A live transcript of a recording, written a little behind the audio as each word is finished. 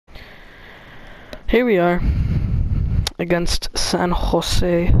Here we are against San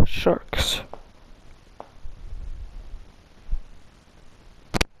Jose Sharks.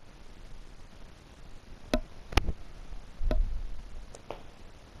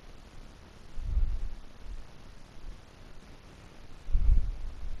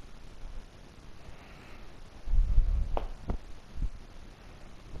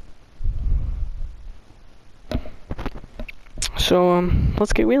 So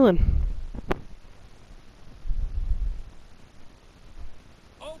let's get wheeling.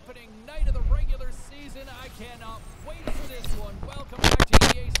 Opening night of the regular season. I cannot wait for this one. Welcome back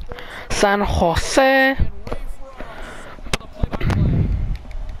to EA Sports. San Jose. And Ray Ferraro set for the play-by-play.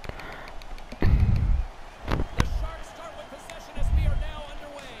 The Sharks start with possession as we are now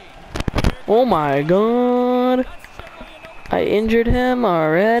underway. Oh my god. That's generally an open I injured him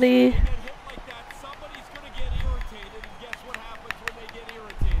already. get hit like that. Somebody's going to get irritated, and guess what happens when they get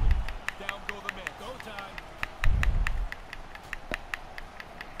irritated? Down go the men. Go time.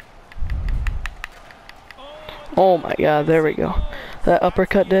 Oh my god, there we go. That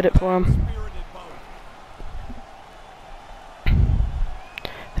uppercut did it for him. Spirited bout.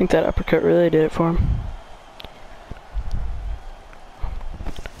 I think that uppercut really did it for him.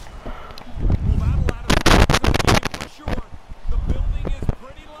 Well, that'll add a spark to the game for sure. The building is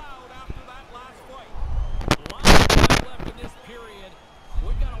pretty loud after that last fight. Lots of time left in this period.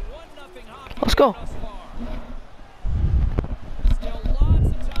 We've got a 1-0 hockey Let's go. game thus far. Still lots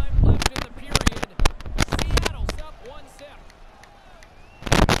of time left in the period. Seattle's up 1-0.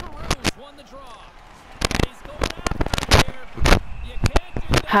 Peru's won the draw. And he's going after it here. You can't do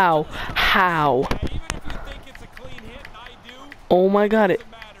that. How? Yeah, even if you think it's a clean hit, and I do, Oh my god,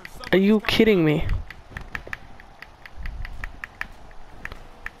 doesn't matter. are you Somebody's kidding me?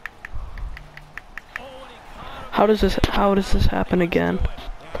 Oh, and he caught him. How does this happen again? Yeah,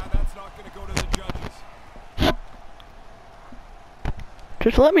 that's not going to go to the judges.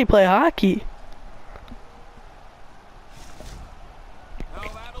 Just let me play hockey. Now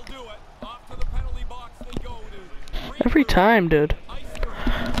that'll do it. Off to the penalty box they go to. Every time, dude. Ice their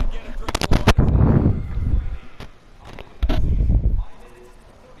hands and get a drink of water.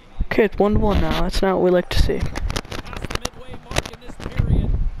 Okay, it's 1-1 now. That's not what we like to see. Past the midway mark in this period.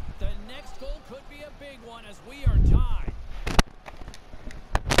 The next goal could be a big one as we are tied.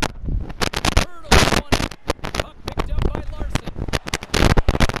 Hurdle won it. Puck picked up by Larson.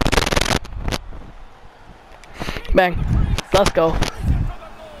 Bang. Let's go. I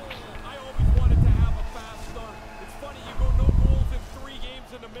always wanted to have a fast start. It's funny, you go no goals in 3 games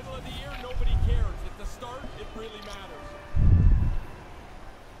in the middle of the year, nobody cares. At the start, it really matters.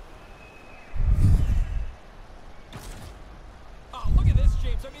 Look at this,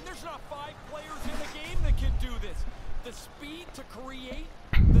 James. I mean, there's not 5 players in the game that can do this. The speed to create,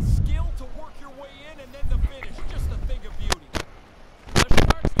 the skill to work your way in, and then the finish. Just a thing of beauty. The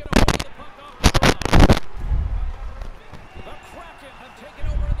Sharks get a hold of the puck off the draw. The Kraken have taken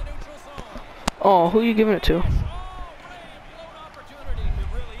over in the neutral zone. Oh, who are you giving it to? Oh, Ray, blown opportunity. It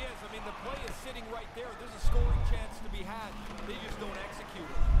really is. I mean, the play is sitting right there. There's a scoring chance to be had. They just don't execute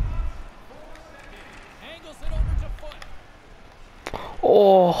it. Angles it over to Foot.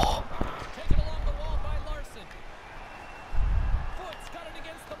 Oh, Taken along the wall by Larson. Foot's got it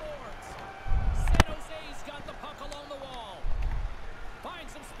against the boards. San Jose's got the puck along the wall.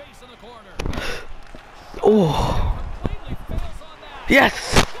 Finds some space in the corner. oh, Completely fails on that. yes.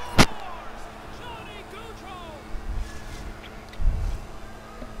 Scores! Johnny Gaudreau!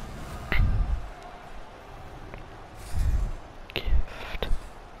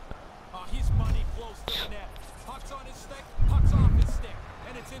 He's money close to the net. Puck's on his stick, puck's off his stick,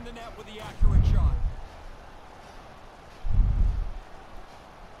 and it's in the net with the accurate shot.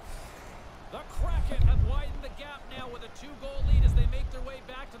 The Kraken have widened the gap now with a 2-goal lead as they make their way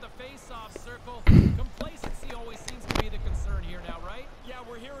back to the face-off circle. Complacency always seems to be the concern here now, right? Yeah,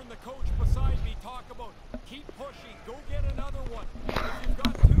 we're hearing the coach beside me talk about keep pushing, go get another one. If you've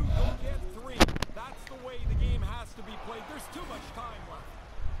got 2, go get 3. That's the way the game has to be played. There's too much time left.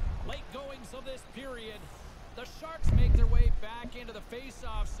 Late goings of this period. The Sharks make their way back into the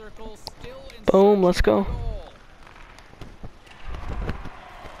face-off circle, still in Boom, let's go. goal.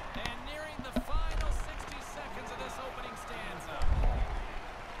 And nearing the final 60 seconds of this opening stanza.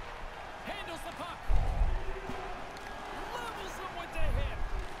 Handles the puck. Levels him with the hit.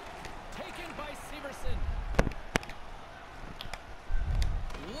 Taken by Severson.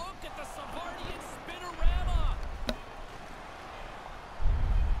 Look at the Savardian spinorama.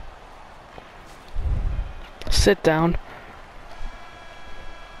 Sit down.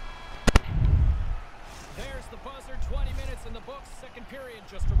 There's the buzzer. 20 minutes in the books. Second period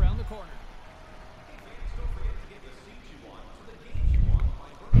just around the corner.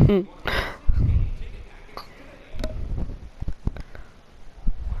 Hmm.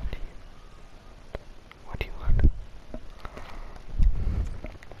 What do you want?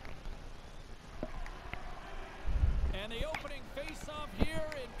 And the opening face-off here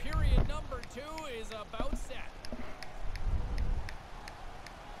in period number 2 is about set.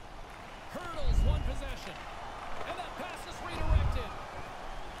 Hurdles one possession. And that pass is redirected.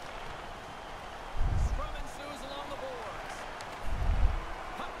 Scrum ensues along the boards.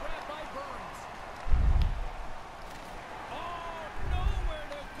 Puck grab by Burns. Oh, nowhere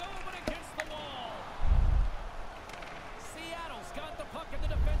to go but against the wall. Seattle's got the puck in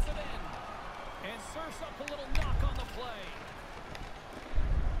the defensive end. And serves up a little knock on the play.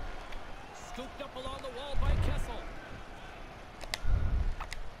 Scooped up along the wall by Kessel.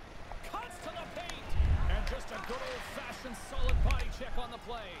 Cuts to the paint. And just a good old-fashioned solid body check on the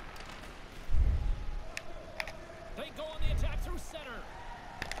play. They go on the attack through center.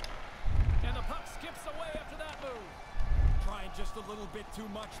 And the puck skips away after that move. Trying just a little bit too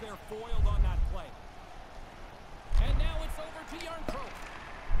much there, foiled on that play. And now it's over to Yarncroke.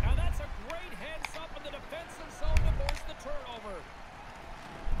 And that's a great heads-up in the defensive zone to force the turnover.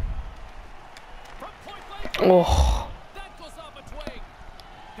 From point blank. Oh. That goes off a twig.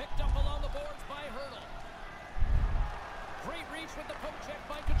 Picked up along the boards by Hurdle. Great reach with the poke check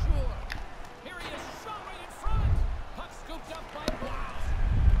by Couture. Here he is, shot right in front. Puck scooped up by Blouse.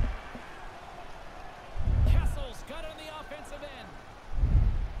 Kessel's got it on the offensive end.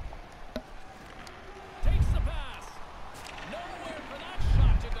 Takes the pass. Nowhere for that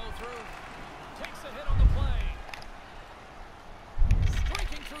shot to go through. Takes a hit on the play.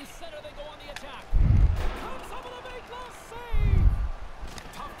 Streaking through center, they go on the attack. Comes up with a big last save.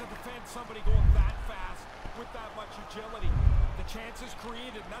 Tough to defend somebody going that fast with that much agility. The chance is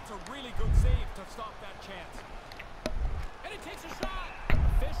created, and that's a really good save to stop that chance. And it takes a shot.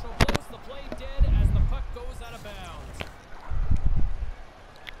 Official blows the play dead as the puck goes out of bounds.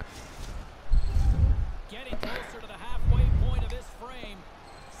 Getting closer to the halfway point of this frame.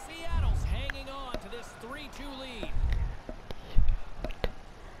 Seattle's hanging on to this 3-2 lead.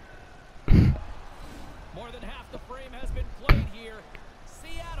 More than half the frame has been played here.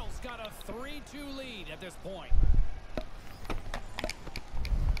 Seattle's got a 3-2 lead at this point.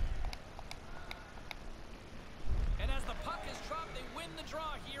 And as the puck is dropped, they win the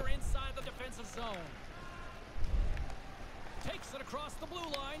draw here inside the defensive zone. Takes it across the blue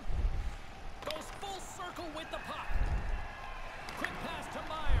line. Goes full circle with the puck. Quick pass to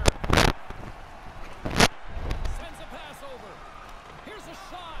Meyer. Sends a pass over. Here's a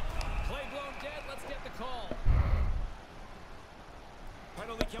shot. Play blown dead. Let's get the call.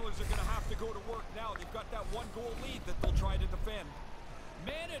 Penalty killers are going to have to go to work now. They've got that 1-goal lead that they'll try to defend.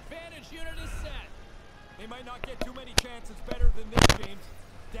 Man advantage unit is set. They might not get too many chances better than this, James.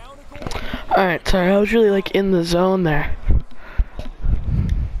 Down a goal. Alright, sorry, I was really like in the zone there.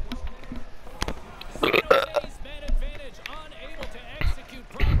 Man advantage, unable to execute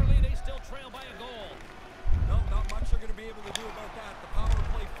properly. They still trail by a goal. No, not much they're going to be able to do about that. The power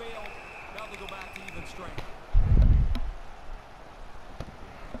play failed. Now they go back to even strength.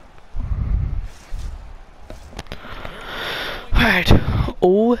 Alright,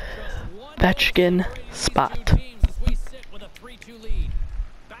 Ovechkin spot.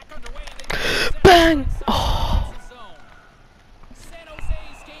 Bang! Oh.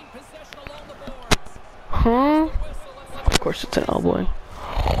 Huh? Of course it's an elbowing.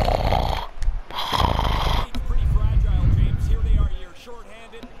 Pretty fragile, James. Here they are here,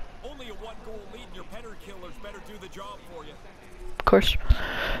 short-handed. Only a 1-goal lead, and your penalty killers better do the job for you. Of course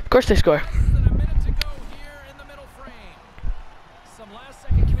they score. Less than a minute to go here in the middle frame. Some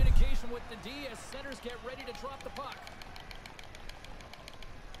last-second communication with the D as centers get ready to drop the puck.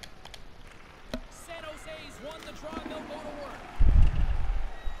 San Jose's won the draw, and they'll go to work.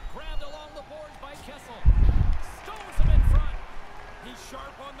 Grabbed along the boards by Kessel. Stones him in front. He's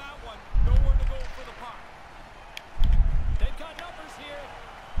sharp on that one. Nowhere to go for the puck. They've got numbers here.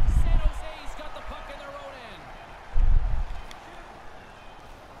 San Jose's got the puck in their own end.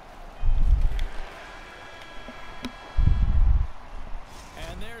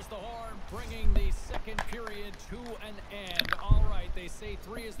 And there's the horn, bringing the second period to an end. All right, they say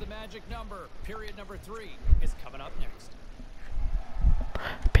 3 is the magic number. Period number 3 is coming up next.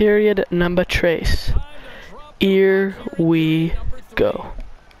 Period number trace. Here we go.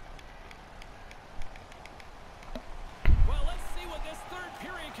 Well, let's see what this third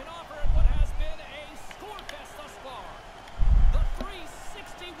period can offer at what has been a score fest thus far. The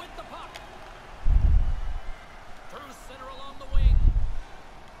 360 with the puck. Through center along the wing.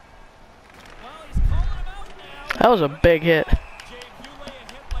 Well, he's calling him out now. That was a big hit.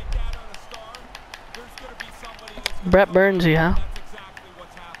 Brett Burnsy, huh?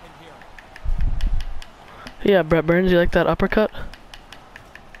 Yeah, Brett Burns, you like that uppercut?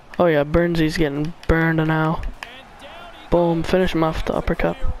 Oh yeah, Burnsy's getting burned now. Boom, finish him off with the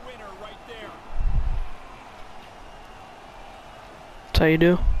uppercut. That's how you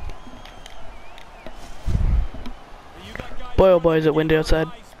do. Boy oh boy, is it windy outside.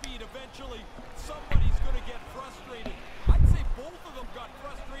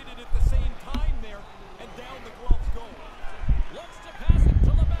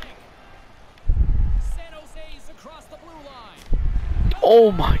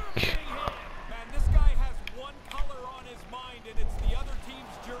 Oh my God. Man, this guy has one color on his mind, and it's the other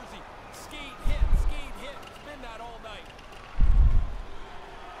team's jersey. Skate, hit, skate, hit. It's been that all night.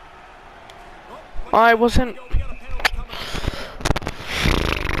 I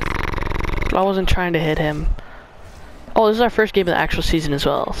wasn't trying to hit him. Oh, this is our first game of the actual season as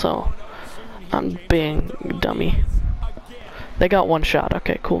well, so I'm being a dummy. They got one shot.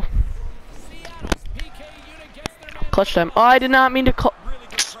 Okay, cool. Clutch time. Oh, I did not mean to call.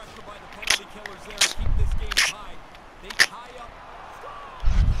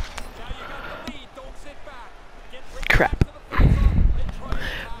 Crap.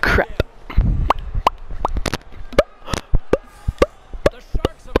 Crap. The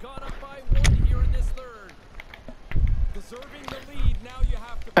Sharks have gone up by 1 here in this third. Deserving the lead, now you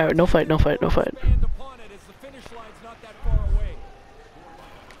have to. Alright, no fight, no fight, no fight. Expand upon it as the finish line's not that far away.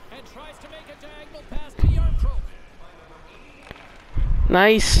 And tries to make a diagonal pass to Yarncroke.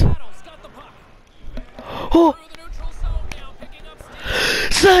 Nice. Battles got the puck. Oh, Through the neutral zone now, picking up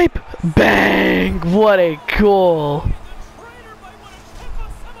steam. snipe! Bang! What a goal. The trainer might want to check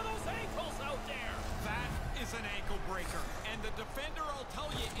on some of those ankles out there. That is an ankle breaker. And the defender, I'll tell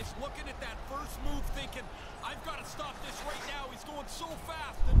you, is looking at that first move thinking, I've got to stop this right now. He's going so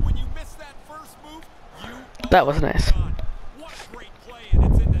fast that when you miss that first move, you That was nice. done. What a great play, and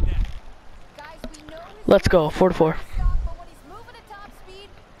it's in the net. Guys, we know his Let's go, 4-4. stop, but when he's moving at top speed,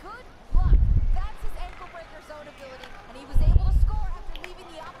 good luck. That's his ankle breaker zone ability, and he was able to score after leaving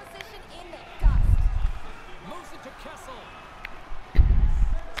the opposition in the dust. Moves it to Kessel.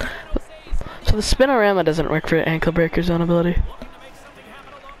 So the spinorama doesn't work for ankle breaker zone ability. Looking to make something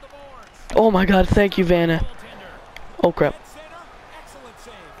happen along the boards. Oh my God, thank you, Vanna. Oh crap. Center, excellent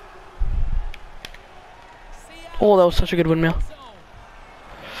save. Oh, that was such a good windmill. Uses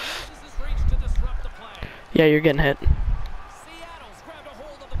his reach to disrupt the play. Yeah, you're getting hit. Seattle's grabbed a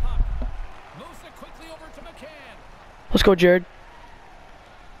hold of the puck. Moves it quickly over to McCann. Let's go, Jared.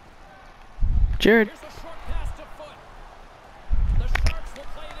 Jared. Here's a short pass to Foot. The Sharks will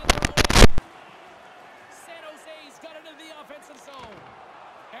play it in their own. San Jose's got it into the offensive zone.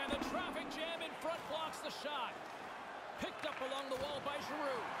 And the traffic jam in front blocks the shot. Picked up along the wall by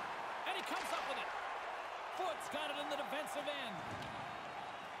Giroux. And he comes up with it. Foot's got it in the defensive end.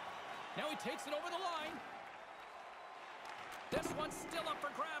 Now he takes it over the line. This one's still up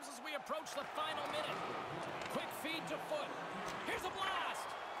for grabs as we approach the final minute. Quick feed to Foot. Here's a blast.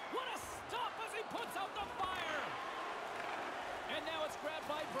 What a stop as he puts out the fire. And now it's grabbed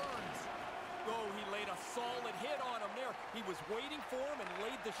by Burns. Oh, he laid a solid hit on him there. He was waiting for him and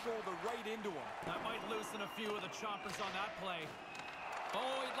laid the shoulder right into him. That might loosen a few of the choppers on that play.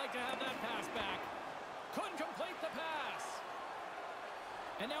 Oh, he'd like to have that pass back. Couldn't complete the pass.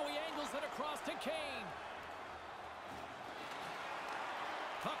 And now he angles it across to Kane.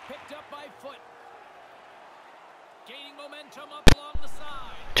 Puck picked up by Foot. Gaining momentum up along the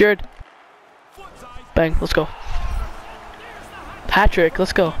side. Jared. Foot's eyes. Bang, let's go. There's the Hat trick,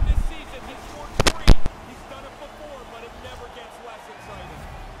 let's go. this season. He scored 3. He's done it before, but it never gets less exciting.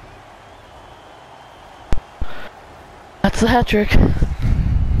 That's the hat trick.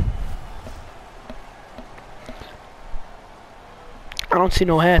 I don't see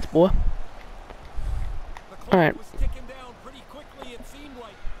no hats, boy. The clock Alright. was ticking down pretty quickly, it seemed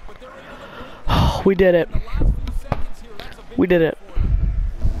like, but they're able to break Oh, we did it. the last few seconds here. That's a big We did it. for them.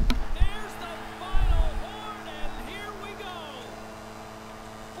 There's the final horn, and here we go.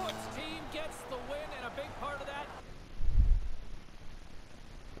 Foot's team gets the win, and a big part of that.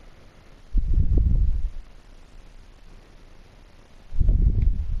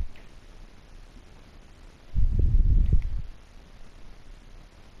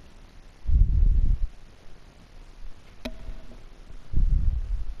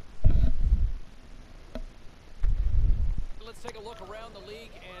 Let's take a look around the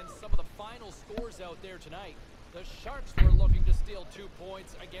league and some of the final scores out there tonight. The Sharks were looking to steal 2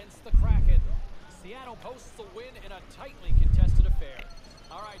 points against the Kraken. Seattle posts the win in a tightly contested affair.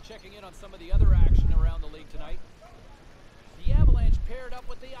 All right, checking in on some of the other action around the league tonight. The Avalanche paired up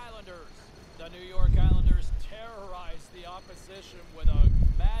with the Islanders. The New York Islanders terrorized the opposition with a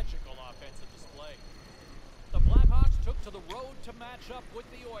magical offensive display. The Blackhawks took to the road to match up with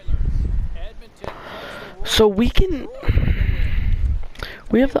the Oilers. Edmonton So we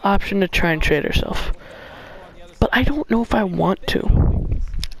have the option to try and trade ourselves. But I don't know if I want to.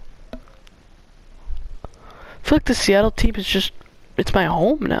 I feel like the Seattle team is just, it's my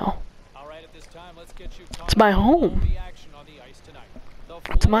home now. It's my home.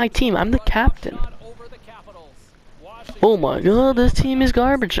 It's my team. I'm the captain. Oh my god, this team is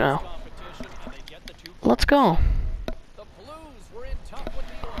garbage now. Let's go.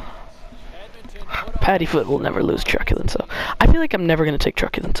 Patty Foot will never lose truculence, so I feel like I'm never gonna take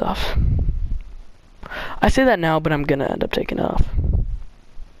truculence off. I say that now, but I'm gonna end up taking it off.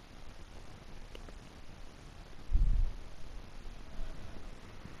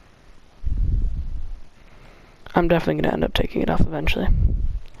 I'm definitely gonna end up taking it off eventually.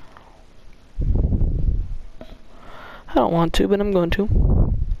 I don't want to, but I'm going to.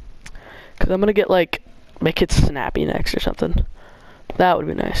 Cause I'm gonna get like, make it snappy next or something. That would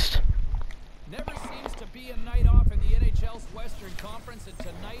be nice. Never seems to be a night off in the NHL's Western Conference, and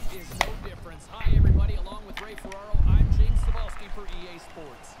tonight is no difference. Hi everybody, along with Ray Ferraro, I'm James Cebulski for EA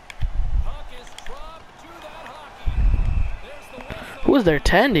Sports. Puck is dropped to that hockey. There's the whistle. Who was their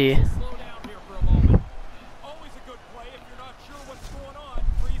Tandy? Slow down here for a moment. Always a good play if you're not sure what's going on.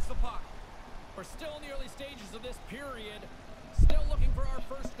 Freeze the puck. We're still in the early stages of this period. Still looking for our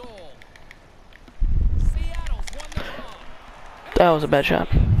first goal. Seattle's won the draw. That was a bad shot.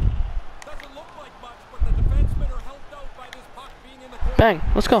 Bang,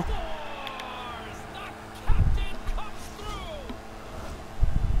 let's go.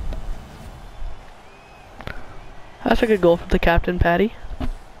 That's a good goal from the captain, Patty. The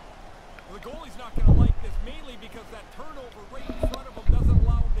goalie's not going to like this, mainly because that turnover right in front of him doesn't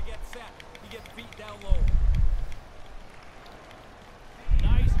allow him to get set. He gets beat down low.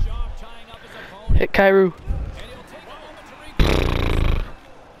 Nice job tying up his opponent. Hit Kairu.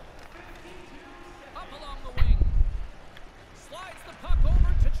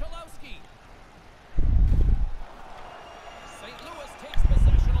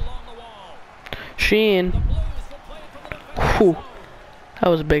 Sheen. Whew. That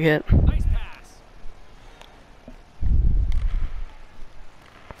was a big hit. Nice pass.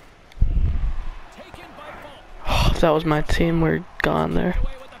 Taken by If that was my team, we're gone there.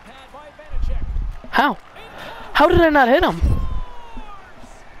 How? How did I not hit him?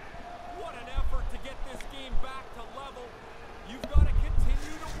 What an effort to get this game back to level. You've got to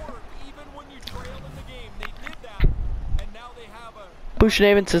continue to work even when you trail in the game. They did that, and now they have a...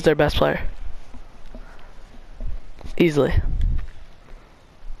 Buchnevich is their best player. Easily.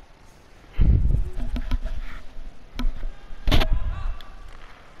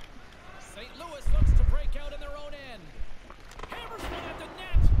 St. Louis looks to break out in their own end. Hammers one at the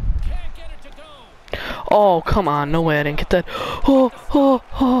net. Can't get it to go. Oh, come on. No way I didn't get that. Oh, oh,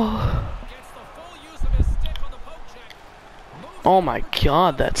 oh. Gets the full use of his stick on the poke check. Oh my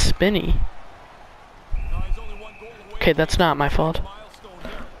god, that's spinny. Okay, that's not my fault.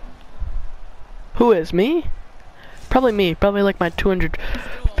 Who is? Me? Probably me. Probably like my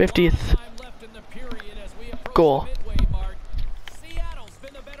 250th goal.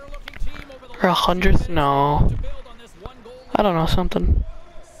 Or 100th? No. I don't know, something.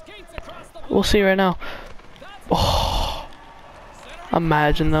 We'll see right now. Oh.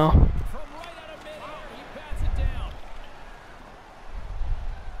 Imagine though.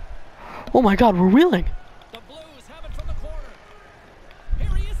 Oh my god, we're wheeling.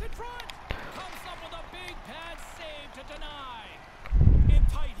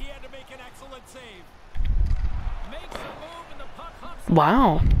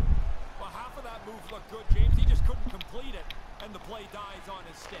 Wow. Well, half of that move looked good, James. He just couldn't complete it, and the play dies on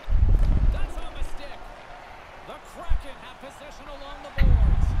his stick. That's on the stick. The Kraken have possession along the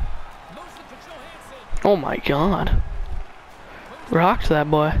boards. Moves it to Johansson. Oh my god. Rocked that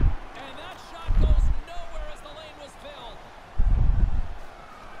boy. And that shot goes nowhere as the lane was filled.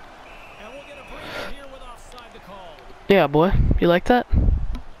 And we'll get a breather here with offside the call. Yeah, boy. You like that?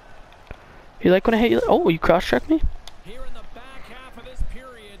 You like when I hit you? Oh, you cross-checked me? Here in the back half of this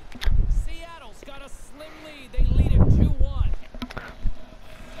period, Seattle's got a slim lead. They lead it 2-1.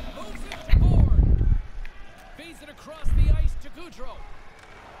 Moves it to board. Feeds it across the ice to Goudreau.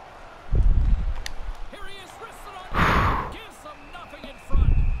 Here he is, wristed on. Gives them nothing in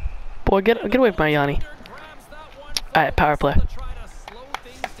front. Boy, get away from my Yanni. Alright, power play.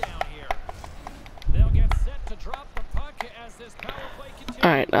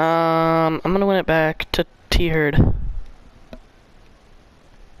 I'm gonna win it back to T-Herd.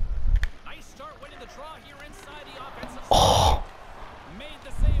 Nice start winning the draw here inside the offensive Oh, zone. Made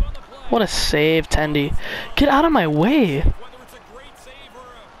the save on the play. what a save, Tendy. Get out of my way. Whether it's a great save or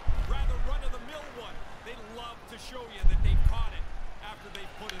a rather run-of-the-mill one, they love to show you that they've caught it after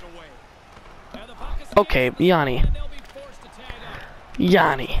they've put it away. And the puck is Okay, Yanni. and they'll be forced to tag up.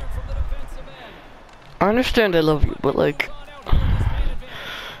 Yanni. From the defensive end. I understand I love you, but like, On out here with this man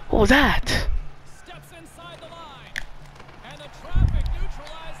advantage. what was that? Steps inside the line. And the traffic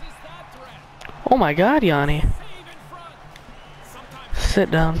neutralizes that threat. Oh my God, Yanni. Save in front. Sometimes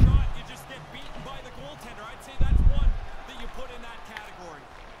Sit down. shot, you just get beaten by the goaltender. I'd say that's one that you put in that category.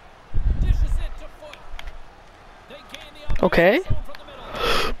 Dishes it to Foot. They gain the offensive Okay. zone from the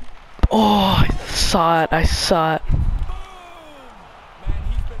middle. Oh, I saw it. I saw it. Boom! Man,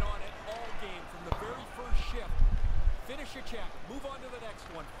 he's been on it all game from the very first shift. Finish your check. Move on to the next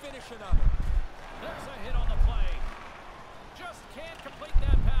one. Finish another. There's a hit on the play. Just can't complete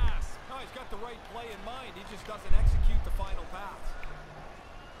that pass. No, he's got the right play in mind. He just doesn't execute the final pass.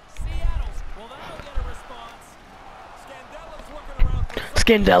 Seattle's. Well, that'll get a response. Scandella's looking around for something.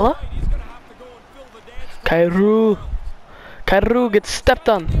 Scandella? Right, he's going to have to go and fill the dance floor. Kairu. Kairu gets stepped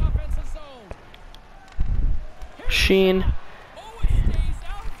on. The offensive zone. Sheen. Oh, it stays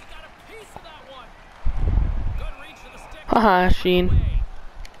out. He got a piece of that one. Good reach to the stick. Haha, Sheen. Away.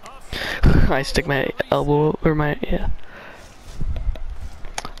 Off I stick my elbow or my, yeah.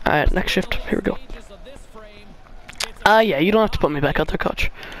 Alright, next shift. Here we go. stages of this frame. It's Yeah, you don't have to put me back out there, coach.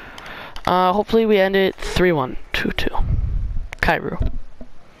 Hopefully we end it 3-1, 2-2. Kairu.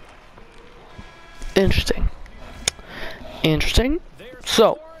 Interesting. Interesting.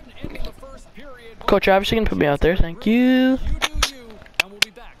 So, Coach, you're obviously gonna put me out there. Thank you. You do you, and we'll be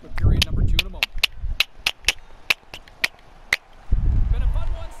back with period number 2 in a moment. Been a fun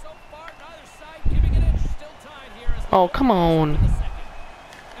one so far. Neither side giving an inch. Still tied here as Oh, come on. the second.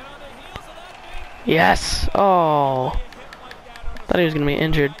 And on the heels of that big Yes. Oh, hit like that on the thought he was gonna be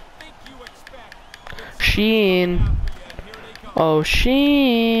injured. I think you expect. Sheen. And here they come. Oh,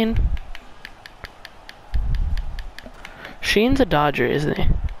 Sheen. Sheen's a Dodger, isn't he?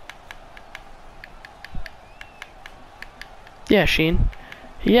 Yeah, Sheen.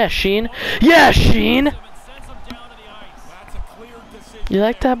 Yeah, Sheen. Yeah, Sheen. And sends him down to the ice. That's a clear decision. You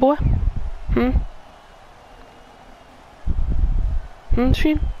like that, boy?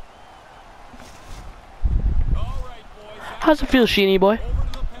 Sheen? All right, boys. How's it feel, Sheeny boy? Over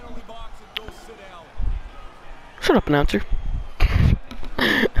to the penalty box and go sit down. Shut up, announcer.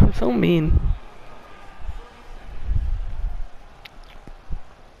 I'm so mean.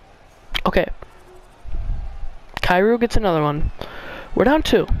 Okay. Kairu gets another one. We're down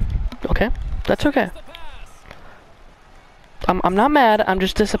 2. Okay, that's okay. The pass. I'm not mad. I'm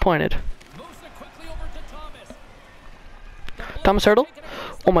just disappointed. Moves it quickly over to Thomas. Thomas Hurdle.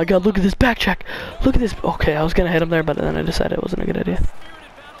 Oh my God! Look at this back check. Look at this. Okay, I was gonna hit him there, but then I decided it wasn't a good idea.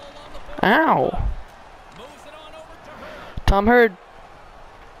 Spirited battle along the Ow! moves it on over to Hurd. Tom Hurd.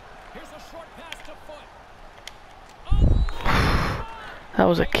 Here's a short pass to Foot. Oh, That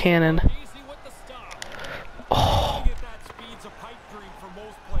was a cannon. easy with the stop. Oh. At that speed's a pipe dream for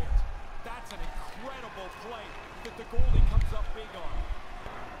most players. That's an incredible play that the goalie comes up big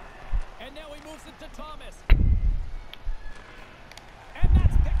on. And now he moves it to Thomas. And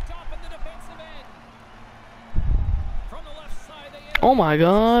that's picked off in the defensive end. From the left side, they Oh my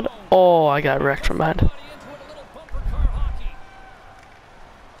God. Oh, I got wrecked from behind. body into it, a little bumper car hockey.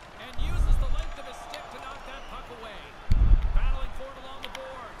 And uses the length of his stick to knock that puck away. Battling for it along the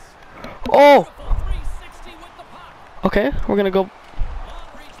boards. Oh. Beautiful 360 with the puck. Okay, we're gonna go. Long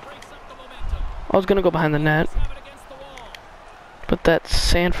reach breaks up the momentum. I was gonna go behind the net, Have it against the wall. but that's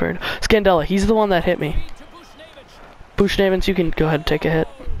Sanford. Scandella. He's the one that hit me. Feed to Bushnevich. Bushnevens, you can go ahead and take a hit.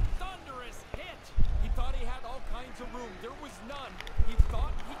 Thunderous hit. He thought he had all kinds of room. There was none. He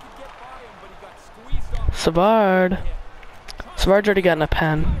thought he could get by him, but he got squeezed off. Savard. Savard's already gotten a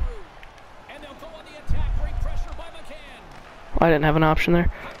pen. And they'll go on the attack. Great pressure by McCann. I didn't have an option there.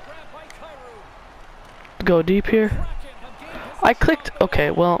 Grab by Kairu. Go deep here. Kraken have gained possession. I clicked.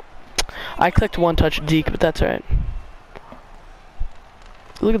 Okay, well, I clicked one touch deke, but that's alright.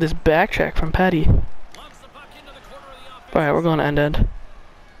 Look at this back check from Patty. Lobs the puck into the corner of the offense. Alright, we're going to end.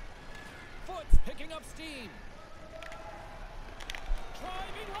 Foot's picking up steam.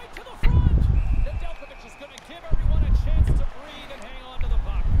 Driving right to the front. Nedeljkovic is going to give everyone a chance to breathe and hang on to the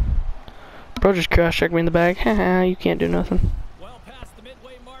puck. Bro just cross-checked me in the bag. Haha, you can't do nothing. Well past the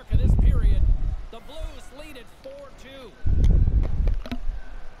midway mark of this period, the Blues lead at 4-2.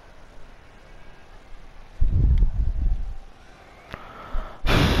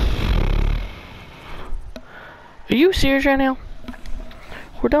 Are you serious right now?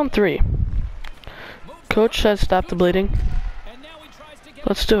 We're down 3. Coach says stop the bleeding.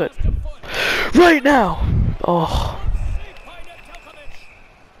 Let's do it. Right now! Oh.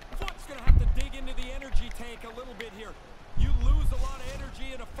 Foot's gonna have to dig into the energy tank a little bit here. You lose a lot of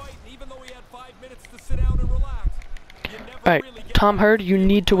energy in a fight, and even though he had 5 minutes to sit down and relax, you never Alright, really get Tom Hurd, you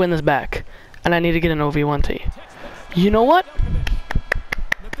need to win this back. And I need to get an OV1T. You know what?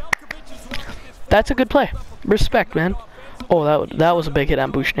 That's a good play. Respect, man. Oh, that was a big hit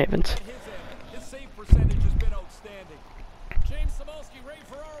on Bushnavens. his save percentage has been outstanding. James Samolsky, Ray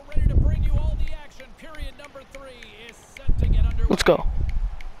Ferraro ready to bring you all the action. Period number 3 is set to get underway. Let's go.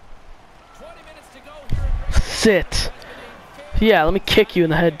 20 minutes to go here in regular Sit. Yeah, let me kick you in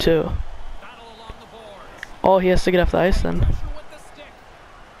the head, too. battle along the boards. Oh, he has to get off the ice, then. Pressure with the stick.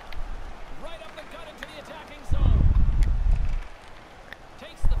 Right up the gut into the attacking zone.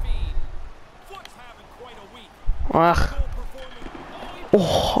 Takes the feed. Foot's having quite a week. Ugh. Goal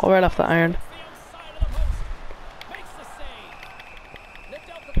performance. Oh, right off the iron. The outside of the post. Makes the save.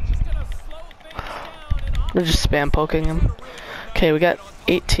 Nedeljkovic is gonna slow things down and They're just spam poking him. Okay, we got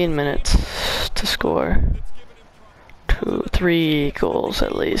 18 minutes to score. 3 goals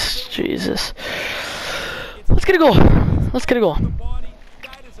at least. Jesus. Let's get a goal. Let's get a goal. body.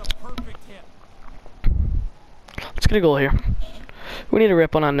 That is a perfect hit. Let's get a goal here. We need to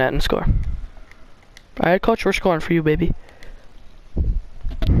rip one on net and score. Alright, coach, we're scoring for you, baby.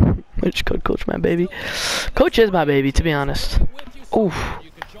 I just called coach my baby. Coach is my baby, to be honest. Oof.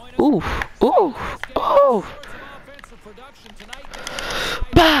 Oof. Oof. Oof.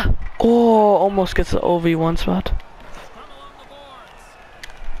 Bah! Oh, almost gets the OV1 spot.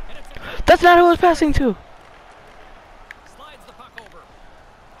 That's not who I was passing to. Slides the puck over.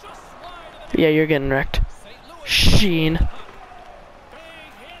 Just wide of the Yeah, you're getting wrecked. Sheen. big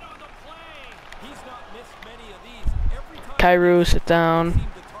hit on the play. He's not missed many of these. Every time Kairu, sit down. seemed to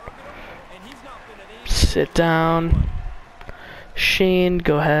target him, and he's not been an angel. Sit down. Sheen,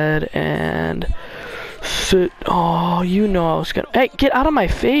 go ahead and sit. Oh, you know I was gonna. Hey, get out of my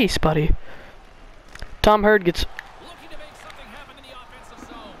face, buddy. Tom Hurd gets. Looking to make something happen in the offensive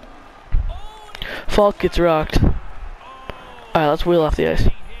zone. Oh, and he Falk gets rocked. Alright, let's wheel off the ice.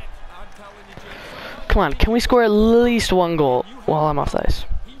 hit. I'm telling you, James. Come on, can we score at least 1 goal while I'm off the ice?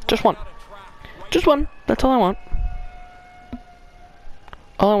 Just 1. Out of track right Just 1. That's all I want.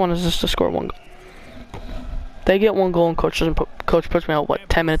 All I want is just to score 1 goal. They get 1 goal and coach doesn't coach puts me out, what,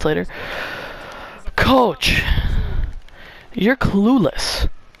 10 minutes later? Coach! You're clueless.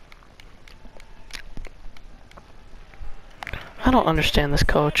 I don't understand this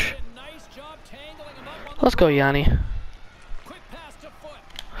coach. Nice job tangling him up on the Let's go, Yanni. quick pass to Foot.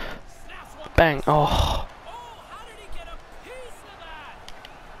 Snaps one. Bang. Oh. Oh, how did he get a piece of that?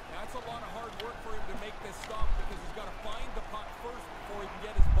 That's a lot of hard work for him to make this stop because he's got to find the puck first before he can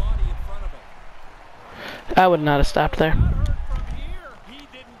get his body in front of it. I would not have stopped there. That hurt from here. He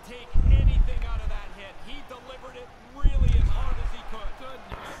didn't take anything out of that hit. He delivered it really as hard as he could.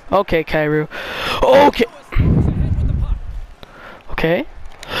 Goodness. Okay, Kairu. Okay. Moves ahead with the puck. Okay.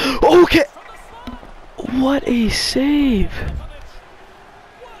 Okay. From the slot. What a save. What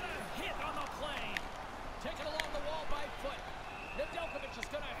a hit on the play. Taken along the wall by Foot. Nedeljkovic is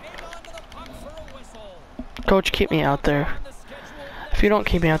going to hang on to the puck for a whistle. Coach, keep me out there. On the schedule. If you don't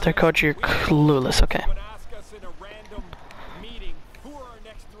keep me out there, coach, you're clueless. Okay. Would ask us in a random meeting who are our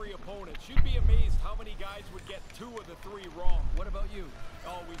next 3 opponents. You'd be amazed how many guys would get 2 of the 3 wrong. What about you?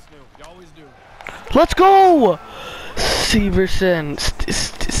 Always knew. You always do. Let's go! Severson.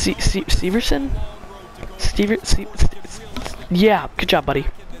 Severson? Yeah, good job, buddy.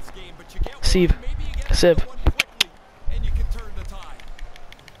 Sieve. Sieve. And you can turn the tide.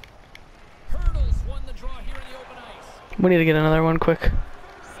 Hurdles won the draw here in the open ice. We need to get another one quick. St.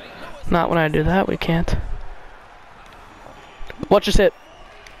 Louis Not when I do that, we can't. Watch this hit.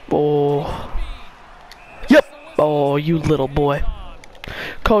 Oh. Yep. Oh, you little boy.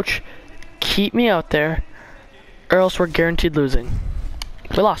 Coach, keep me out there, or else we're guaranteed losing.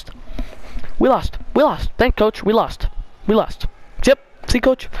 We lost. We lost. We lost. Thank coach. We lost. We lost. Yep. See,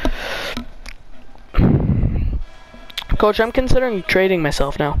 coach. Coach, I'm considering trading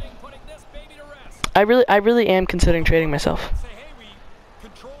myself now. putting this baby to rest. I really am considering trading myself. Say, hey, we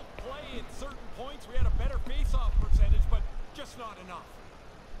controlled play at certain points. We had a better face-off percentage, but just not enough.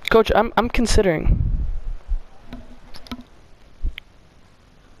 Coach, I'm considering.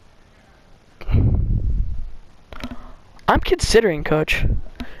 I'm considering, coach.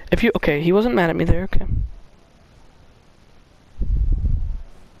 If you okay, he wasn't mad at me there, okay.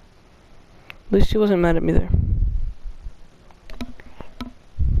 At least he wasn't mad at me there.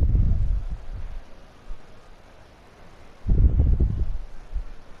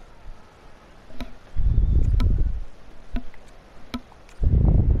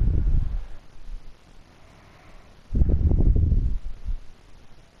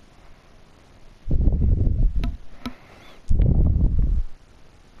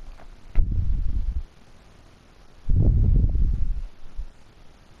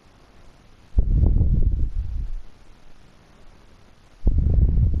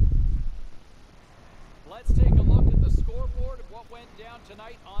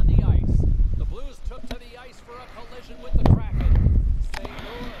 tonight on the ice. The Blues took to the ice for a collision with the Kraken. St.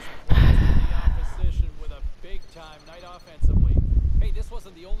 Louis plays to the opposition with a big-time night offensively. Hey, this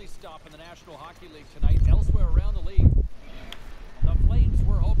wasn't the only stop in the National Hockey League tonight. Elsewhere around the league, the Flames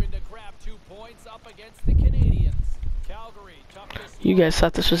were hoping to grab 2 points up against the Canadiens. Calgary tough to score. You guys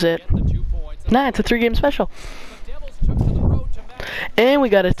thought this was it. Get the 2 points. Nah, it's a 3-game special. The Devils took to the road to match. And we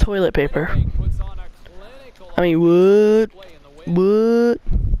got a toilet paper. Winnipeg puts on a clinical I mean, what? display in the win. What?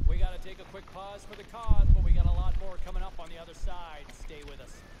 We got to take a quick pause for the cause, but we got a lot more coming up on the other side. Stay with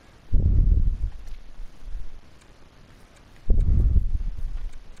us.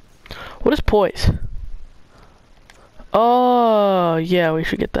 What is poise? Oh, yeah, we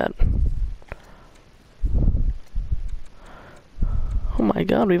should get that. Oh my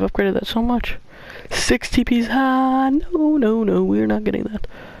god, we've upgraded that so much. 6 TPs high. No, no, no, we're not getting that.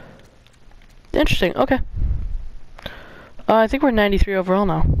 Interesting, okay. I think we're 93 overall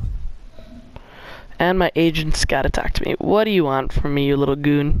now. And my agent's got to talk to me. What do you want from me, you little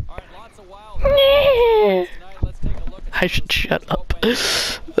goon? All right, lots of wild tonight. Let's take a look at I should shut up. to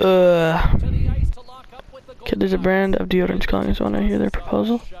the ice to lock up with the Kid is a brand of deodorants calling us. Want to hear their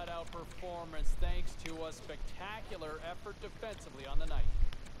proposal? Shutout performance thanks to a spectacular effort defensively on the night.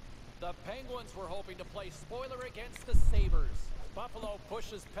 The Penguins were hoping to play spoiler against the Sabres. Buffalo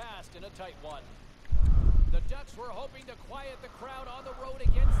pushes past in a tight one. The Ducks were hoping to quiet the crowd on the road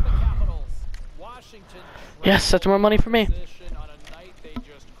against the Capitals. Washington. Yes, that's more money for me. On a night they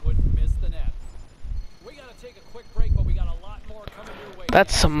just couldn't miss the net. We gotta take a quick break, but we got a lot more coming your way.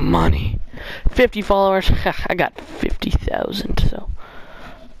 That's some money. 50 followers. I got 50,000. So,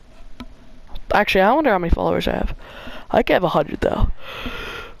 actually, I wonder how many followers I have. I can have 100 though.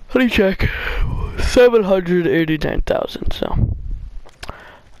 Let me check. 789,000. So,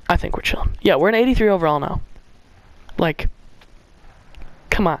 I think we're chilling. Yeah, we're an 83 overall now. Like,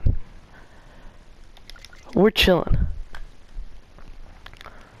 come on. We're chilling.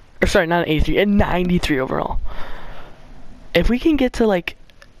 Or sorry, not an 83, a 93 overall. If we can get to like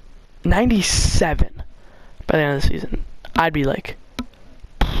 97 by the end of the season, I'd be like,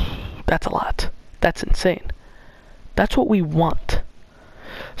 that's a lot. That's insane. That's what we want.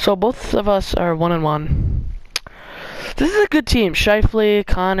 So both of us are 1-1. This is a good team. Scheifele,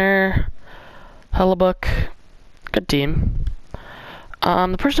 Connor, Hellebuck, good team.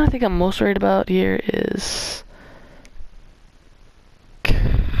 The person I think I'm most worried about here is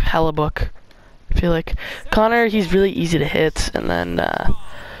Hellebuck. I feel like Connor, he's really easy to hit, and then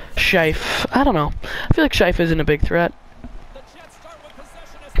Scheif, I don't know. I feel like Scheif isn't a big threat. The Jets start with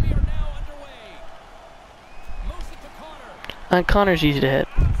possession as we are now underway. Moves it to Connor. And Connor's easy to hit.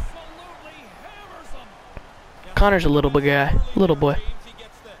 Absolutely hammers him. Connor's a little big guy, little boy. He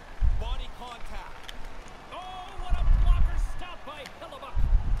gets the body contact. Oh, what a blocker stop by Hellebuck.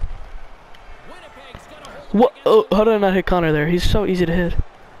 Winnipeg's got a hold What? Oh, how did I not hit Connor there? He's so easy to hit.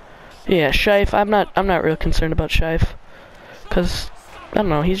 Yeah, Scheif. I'm not real concerned about Scheif, cause I don't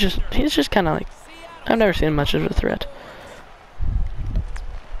know. He's just kind of like, I've never seen much of a threat.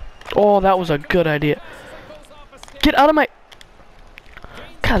 Oh, that was a good idea. Get out of my.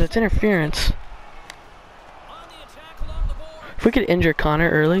 God, it's interference. If we could injure Connor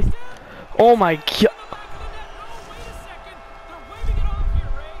early. Oh my god.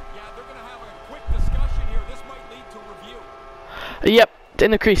 Yep,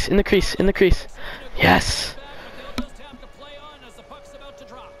 in the crease, in the crease, in the crease. Yes.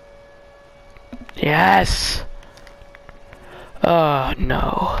 Yes. Oh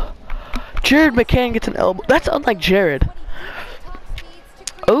no. Jared McCann gets an elbow. That's unlike Jared.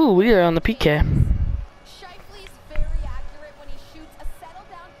 Oh, we are on the PK. Scheifele's very accurate when he shoots a settle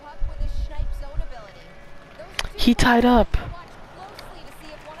down puck with his snipe zone ability. Those two He tied up. watch closely to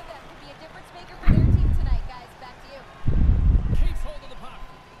see if one of them could be a difference maker for their team tonight, guys. Back to you. Keeps hold of the puck.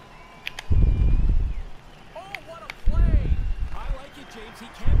 Oh, what a play! I like it, James. He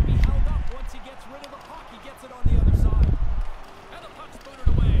can't be held up once he gets rid of the puck. He gets it on the other side. And the puck's booted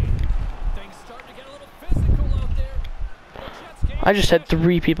away. Things starting to get a little physical out there. The Jets gain I just had possession.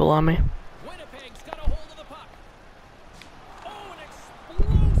 3 people on me. Winnipeg's got a hold of the puck. Oh, an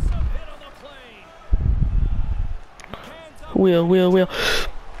explosive hit on the play. McCann's up. Wheel.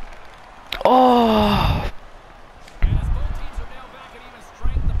 Oh. And as both teams are now back at even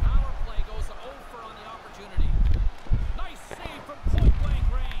strength, the power play goes over on the opportunity. Nice save from point-blank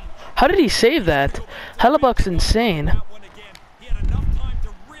range. How did he save that? Hellebuck's insane. That one again. He had enough time to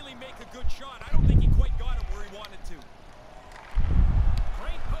really make a good shot. I don't think he quite got it where he wanted to.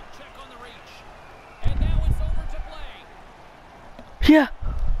 Great poke check on the reach. And now it's over to play. Yeah.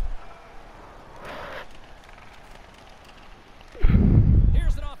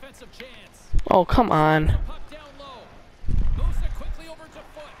 chance. Oh, come on. Puck down low. Moves it quickly over to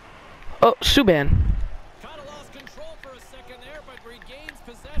Foot. Oh, Subban. Kind of lost control for a second there, but regains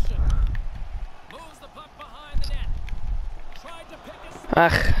possession. Moves the puck behind the net. Tried to pick a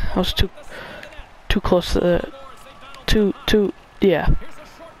Ugh, I was too close to the yeah. Here's a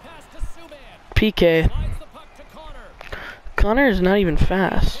short pass to Subban. PK. Slides the puck to Connor. Connor is not even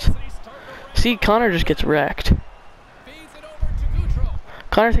fast. See, Connor just gets wrecked. Feeds it over to Goudreau.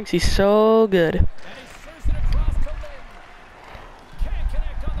 Connor thinks he's so good. And he serves it across to Lynn. Can't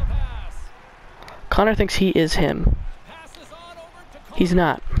connect on the pass. Connor thinks he is him. Passes on over to Connor. He's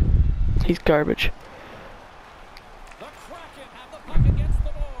not. He's garbage. The Kraken have the puck against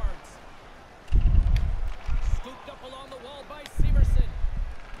the boards. Scooped up along the wall by Severson.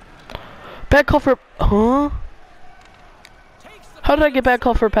 Bad call for... Huh? Takes the How did I get bad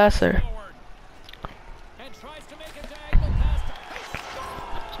call for a pass there? forward. And tries to make a diagonal pass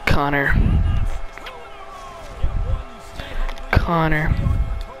to Connor. Connor.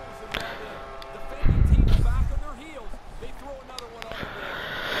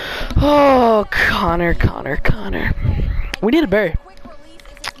 Oh, Connor. We need a berry. Quick release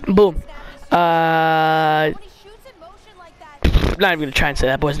is a sneaky Boom. snappy when he shoots in motion like that. Not even gonna try and say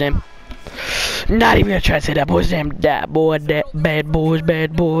that boy's name. Not even gonna try and say that boy's name. That boy, that bad boys.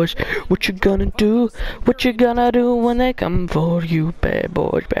 What you gonna do? What you gonna do when they come for you? Bad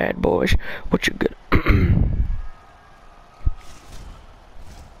boys. What you gonna...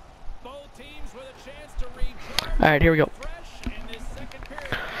 both teams with a chance to recharge. Alright, here we go. Fresh in this second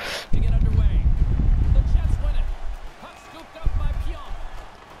period to get underway. The Jets win it. Puck scooped up by Pionk.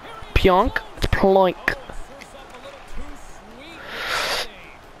 Pionk? It's Ploink. Serves up a little too sweet with the save.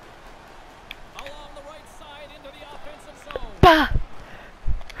 Along the right side into the offensive zone. Bah!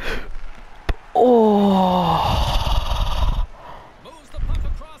 Oh. Moves the puck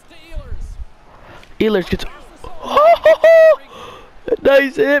across to Ehlers. Ehlers gets... There's the zone. Oh,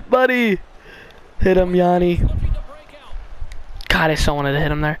 nice hit, buddy. Hit him, Yanni. Looking to break out. God, I so wanted to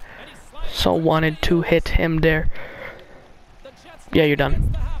hit him there. And he slides So wanted to hit him there. the Jets Yeah, you're done.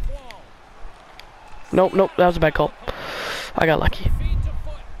 against the half wall. Nope, that was a bad call. I got lucky. Feed to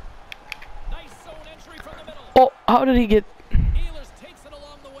Foot. Nice zone entry from the middle. Oh, how did he get... Ehlers takes it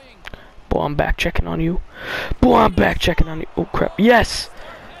along the wing. Boy, I'm back checking on you. Oh, crap. Yes!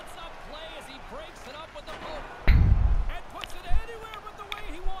 Heads up play as he breaks it up with the poke. And puts it anywhere but the way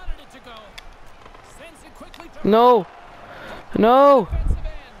he wanted it to go. Sends it quickly to No! defensive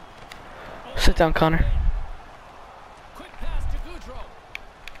end. Sit down, Connor. Quick pass to Goudreau.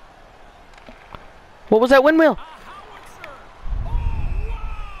 What was that windmill? A howitzer. Oh,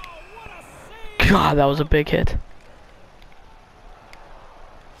 wow. What a save. God, that was a big hit.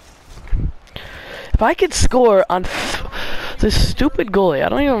 If I could score on this stupid goalie, I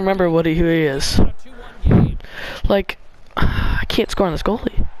don't even remember who he is. A 2-1 game. Like, I can't score on this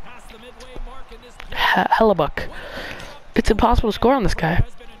goalie. Past the midway mark in this Hellebuck. It's impossible to score on this guy.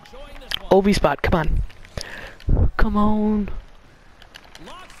 has been enjoying this one. OV spot, come on. Come on.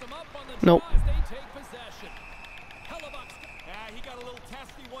 Locks them up on the Nope. draw as they take possession. Hellebuck's he got a little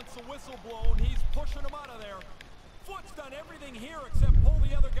testy once the whistle blown. He's pushing him out of there. Foot's done everything here except pull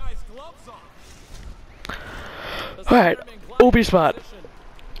the other guy's gloves off. The Alright, centerman glides OB in spot. position.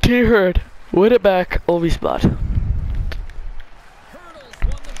 T Herd. Win it back, OV spot. Hurdles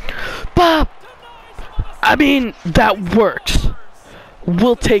won the draw. Bob! Denies him on a I mean, that works.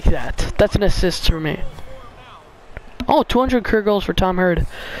 We'll take that. That's an assist for me. Oh, 200 career goals for Tom Hurd.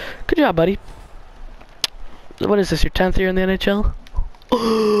 Good job, buddy. What is this, your 10th year in the NHL?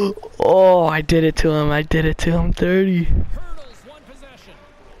 Oh, I did it to him. 30. Hurdles won possession.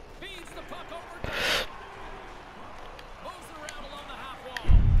 Feeds the puck over. Moves it around along the half wall.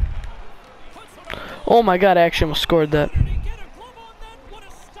 Puts it on goal. Oh my god, I actually almost scored that. Did he get a glove on that? What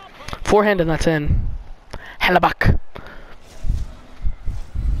a stop by Forehand and that's in. Hellebuck.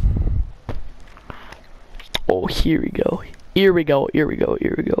 Oh, here we go.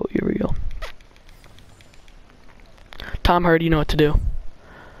 Tom Hurd, you know what to do.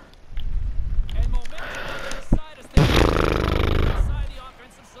 And momentum on this side as they inside the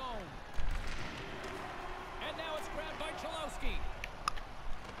offensive zone. And now it's grabbed by Cholowski.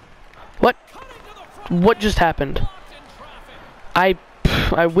 What? Cutting to the front. What just happened? Blocked in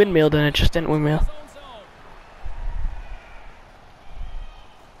traffic. I windmilled and it just didn't windmill. His own zone.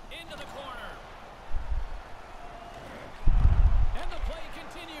 Into the corner. And the play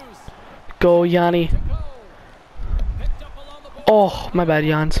continues. Go, Yanni. To go. Picked up along the board. Oh, my bad,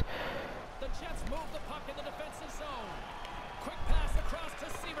 Jans. The Jets move the puck in the defensive zone. Quick pass across to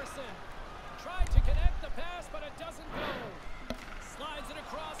Severson. Tried to connect the pass, but it doesn't go. Slides it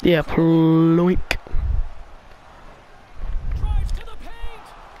across. Yeah, ploink. Drives to the paint.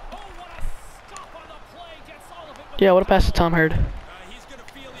 Oh, what a stop on the play. Gets all of it with Yeah, the what a pass to foul. Tom Hurd. He's going to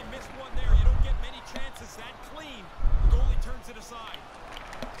feel he missed one there. You don't get many chances that clean. The goalie turns it aside.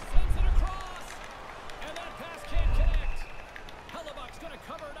 Sends it across. And that pass can't connect. Hellebuck's going to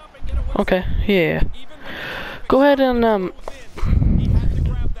cover it up and get a whistle. Okay, yeah. Even when the traffic Go ahead and goes in, he had to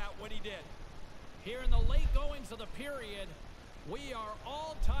grab that when he did. Here in the late goings of the period, we are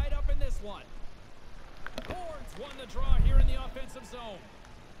all tied up in this one. Horns won the draw here in the offensive zone.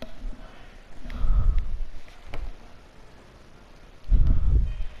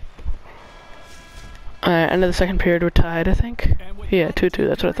 Alright, end of the second period, we're tied, I think. And with Yeah, both 2-2,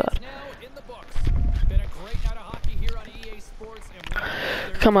 that's what I thought. periods now in the books. Been a great night of hockey here on EA Sports, and we know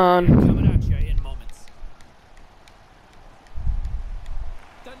there's Come on. coming at you in moments.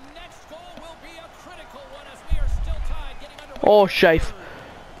 The next goal will be a critical one as we are still tied, getting underway. Oh, Shife.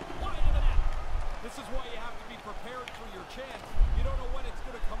 Wide of the net. This is why you have to be prepared for your chance. You don't know when it's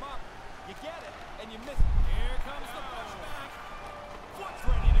going to come up. You get it, and you miss it. Here comes the pushback. Foot's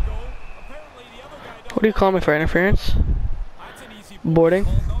ready to go. Apparently the other guy doesn't. What do you call me for interference? That's an easy Boarding?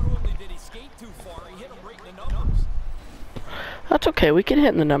 ball. Not only did he skate too far, he hit him right in the numbers. That's okay, we can hit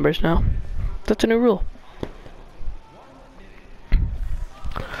in the numbers now. That's a new rule.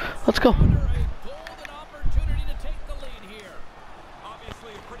 Let's go. Under a golden opportunity to take the lead here.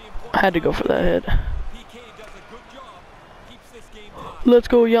 Obviously a pretty important. I had to go for that hit. PK does a good job. Keeps this game tied. Let's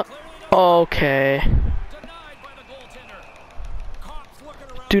go, yeah. Okay. Denied by the goaltender. Cops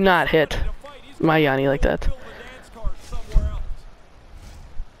looking around. Do not hit to fight. He's my Yanni like that. fill the dance card somewhere else.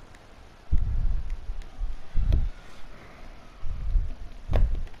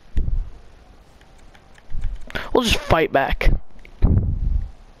 We'll just fight back.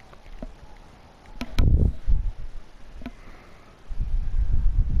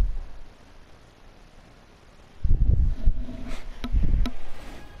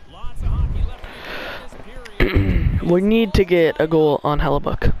 Lots of hockey left to be played this period. We need to get a goal on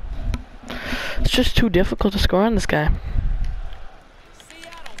Hellebuck. It's just too difficult to score on this guy.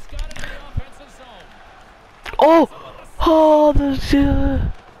 Seattle's got it in the offensive zone. Oh! Oh, The Jets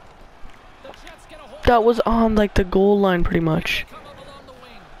get a hold. that was on like the goal line pretty much. Come up along the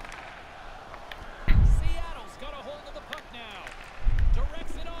wing. Seattle's got a hold of the puck now.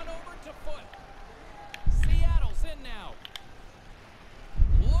 Directs it on over to Foot. Seattle's in now.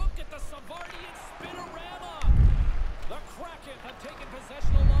 Look at the Savardian spinorama. The Kraken have taken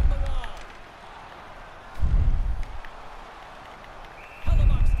possession along the wall.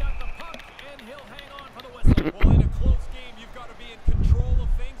 Hellebuck's got the puck, and he'll hang on for the whistle. Well, in a close game, you've got to be in control of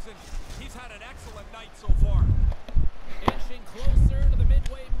things, and he's had an excellent night so far. Inching closer to the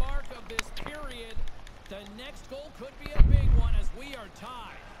midway mark of this period. The next goal could be a big one as we are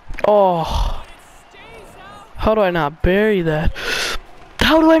tied. Oh, But it stays out. how do I not bury that?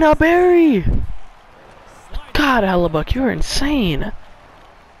 How do I not bury? Sliding God, Hellebuck, you're insane.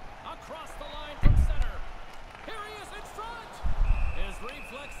 across the line from center. Here he is in front. His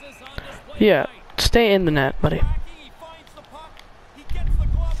reflexes on display Yeah, tonight. stay in the net, buddy. He finds the puck. He gets the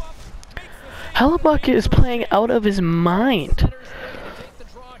glove up. Makes the save. Hellebuck is playing out of his mind. Center's ready to take the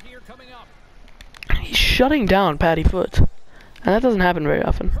draw here coming up. He's shutting down Patty Foot. And that doesn't happen very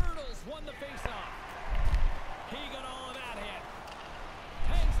often. Hurdles won the faceoff. He got all of that hit.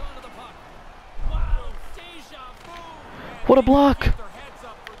 Hangs onto the puck. Wow, deja vu. What a block. Keep their heads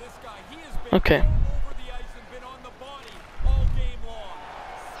up for this guy. He has been Okay. all over the ice and been on the body all game long.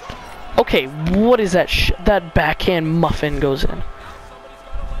 Okay, what is that that backhand muffin goes in? Somebody's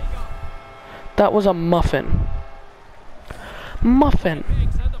got a leg up. That was a muffin. Muffin.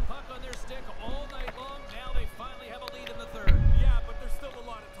 Pigs had the puck on their stick all night long. Now they finally have a lead in the third. Yeah, but there's still a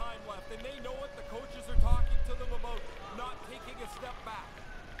lot of time left, and they know what the coaches are talking to them about, not taking a step back.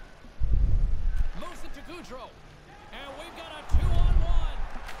 Moves it to Goudreau, and we've got a 2-on-1.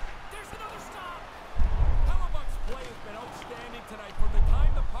 There's another stop. Hellebuck's play has been outstanding tonight. From the time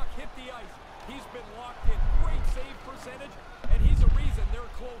the puck hit the ice, he's been locked in. Great save percentage, and he's a reason they're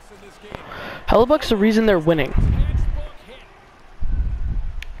close in this game. Hellebuck's the reason they're winning. Textbook hit.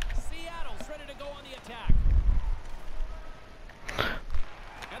 Seattle's ready to go on the attack.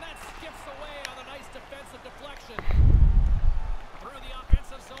 And that skips away on the nice defensive deflection. Through the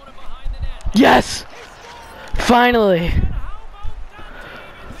offensive zone and behind the net. Yes! Finally! And how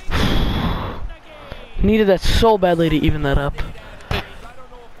about that, David? Needed that so badly to even that up. I don't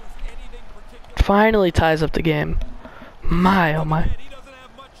know if there's anything particular. Finally ties up the game. My, oh my. He doesn't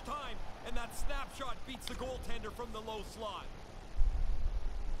have much time, and that snapshot beats the goaltender from the low slot.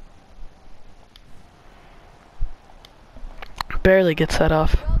 barely gets that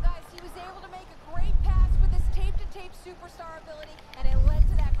off. Well, guys, he was able to make a great pass with his tape-to-tape superstar ability, and it led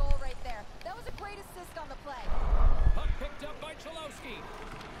to that goal right there. That was a great assist on the play. Puck picked up by Cholowski.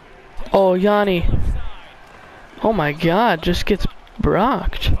 Oh, Yanni. Oh my God, just gets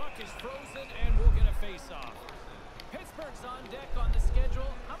brocked. Puck is frozen and we'll get a face-off. Pittsburgh's on deck on the schedule.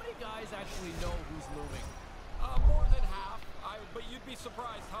 How many guys actually know who's looming? More than half. But you'd be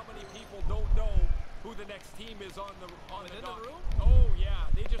surprised how many people don't know who the next team is on the dock. room? Oh yeah,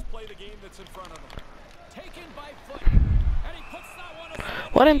 they just play the game that's in front of them. Taken by foot. And he puts that one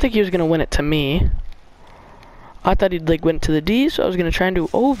aside. Well, I didn't think he was gonna win it to me. I thought he'd like went to the D, so I was gonna try and do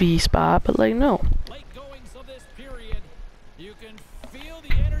OV spot, but like no. Late goings of this period. You can feel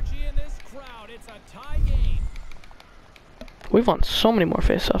the energy in this crowd. It's a tie game. We've won so many more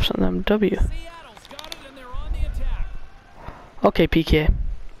faceoffs than them. W. Seattle's got it and they're on the attack. Okay, PK.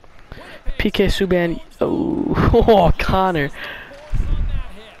 PK Subban. Oh, Connor. Scores on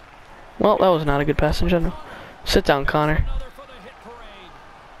that hit. Well, that was not a good pass in general. Sit down, Connor. Another for the hit parade.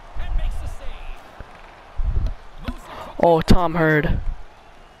 And makes the save. Moves it quickly. Oh, Tom Hurd.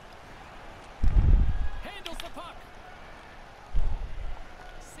 Handles the puck.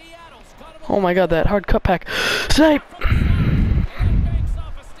 Seattle's got him. Oh my God, that hard cut back. Snipe! And then banks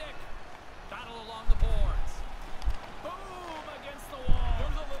off a stick. Battle along the boards. Boom against the wall.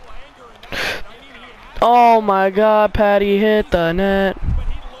 There's a little anger in that. I mean, he had Oh my God, Patty hit the net. but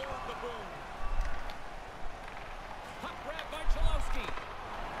he lowered the boom. Puck grabbed by Cholowski.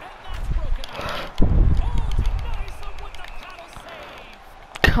 And that's broken up. Oh, denies him with the paddle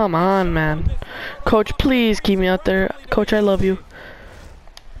save. Come on, man. Coach, please keep me out there. Coach, I love you.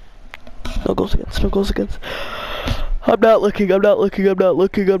 No goals against, no goals against. I'm not looking, I'm not looking, I'm not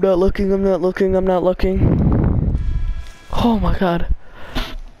looking, I'm not looking, I'm not looking, I'm not looking. Oh my God.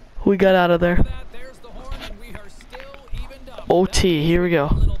 We got out of there. That, there's the horn, and we are still evened up. OT, here we go.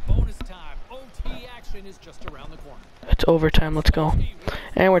 A little bonus time. OT action is just around the corner. It's overtime, let's go.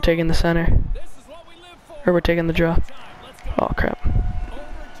 And we're taking the center. This is what we live for. Or we're taking the draw. Time. Let's go. Oh crap. Overtime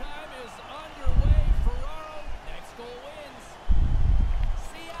is underway. Ferraro, next goal wins.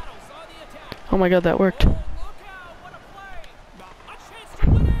 Seattle's on the attack. Oh my God, that worked. Oh, look out. What a play. A chance to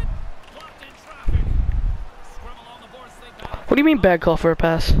win it. Blocked in traffic. Scrum along the boards. They battle. What do you mean bad call for a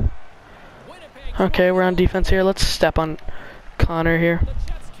pass? Winnipeg. Okay, we're on defense here. Let's step on Connor here. The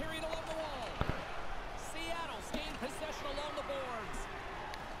Jets carried along the wall. Seattle's gained possession along the boards.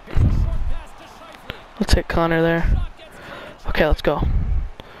 Here's a short pass to Scheifele. Let's hit Connor there. Shot gets caught. Okay, let's go.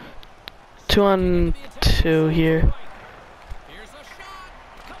 2 on 2 here. Here's a shot.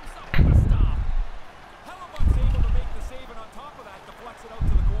 Comes up with a stop. Hellebuck's able to make the save, and on top of that, deflects it out to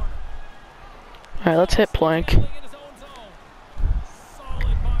the corner. Alright, let's hit Plank. Handling in his own zone.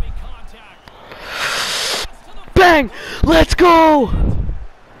 Solid body contact. Pass to the Bang! Let's go!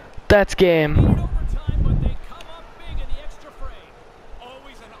 That's game. overtime, but they come up big in the extra frame.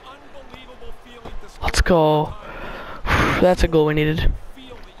 Always an unbelievable feeling to score. Let's go. That's a goal we needed.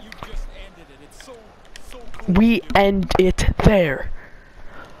 Feel that you just ended it. It's so cool. We end it there.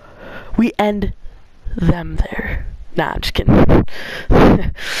 We end them there. Nah, I'm just kidding.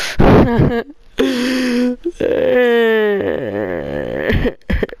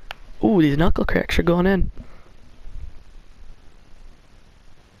 Ooh, these knuckle cracks are going in.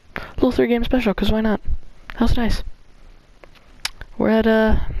 Little 3-game special, cause why not? That was nice. We're at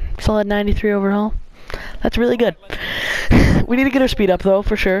a solid 93 overall. That's really good. We need to get our speed up though,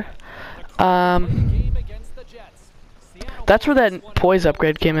 for sure. Game against the Jets. Seattle That's where that wins one poise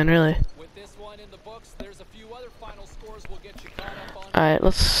upgrade came in, really. With this one in the books, there's a few other final scores we'll get you caught up on. Alright,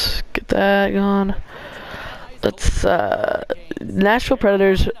 let's get that going. Let's, Nashville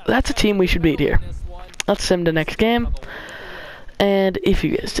Predators, that's a team we should beat here. Let's sim to next game. And if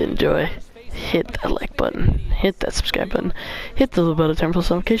you guys did enjoy, hit that like button, hit that subscribe button, hit the little bell to turn for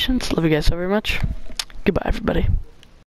notifications. Love you guys so very much. Goodbye, everybody.